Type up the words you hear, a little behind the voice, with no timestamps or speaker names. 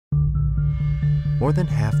More than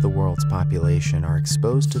half the world's population are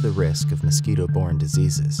exposed to the risk of mosquito-borne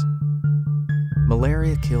diseases.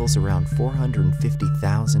 Malaria kills around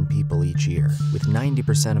 450,000 people each year, with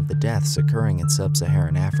 90% of the deaths occurring in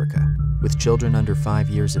sub-Saharan Africa, with children under 5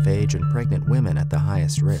 years of age and pregnant women at the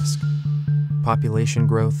highest risk. Population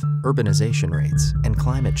growth, urbanization rates, and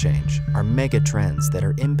climate change are mega trends that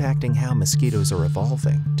are impacting how mosquitoes are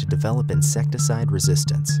evolving to develop insecticide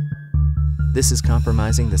resistance. This is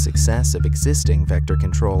compromising the success of existing vector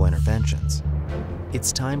control interventions.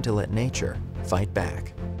 It's time to let nature fight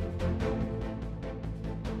back.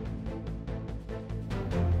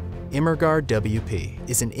 Imergard WP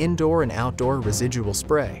is an indoor and outdoor residual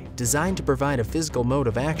spray designed to provide a physical mode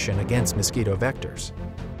of action against mosquito vectors.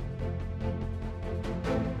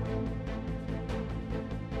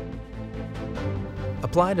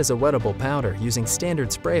 Applied as a wettable powder using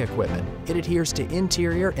standard spray equipment, it adheres to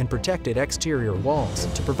interior and protected exterior walls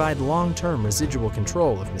to provide long-term residual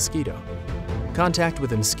control of mosquito. Contact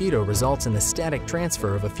with a mosquito results in the static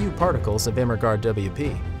transfer of a few particles of Imergard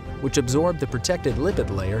WP, which absorb the protected lipid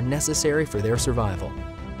layer necessary for their survival.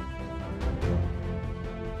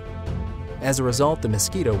 As a result, the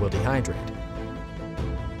mosquito will dehydrate.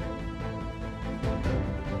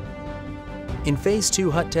 In Phase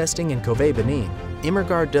 2 hut testing in Covey, Benin,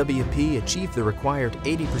 Imergard WP achieved the required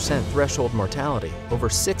 80% threshold mortality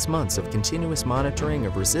over 6 months of continuous monitoring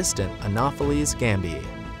of resistant Anopheles gambiae.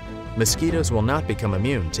 Mosquitoes will not become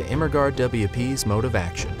immune to Imergard WP's mode of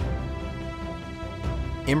action.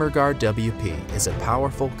 Imergard WP is a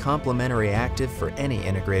powerful complementary active for any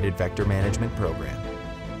integrated vector management program.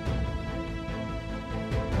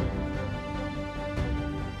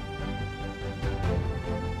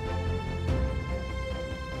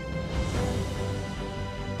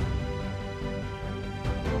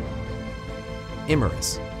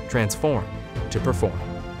 Imerys, transform to perform.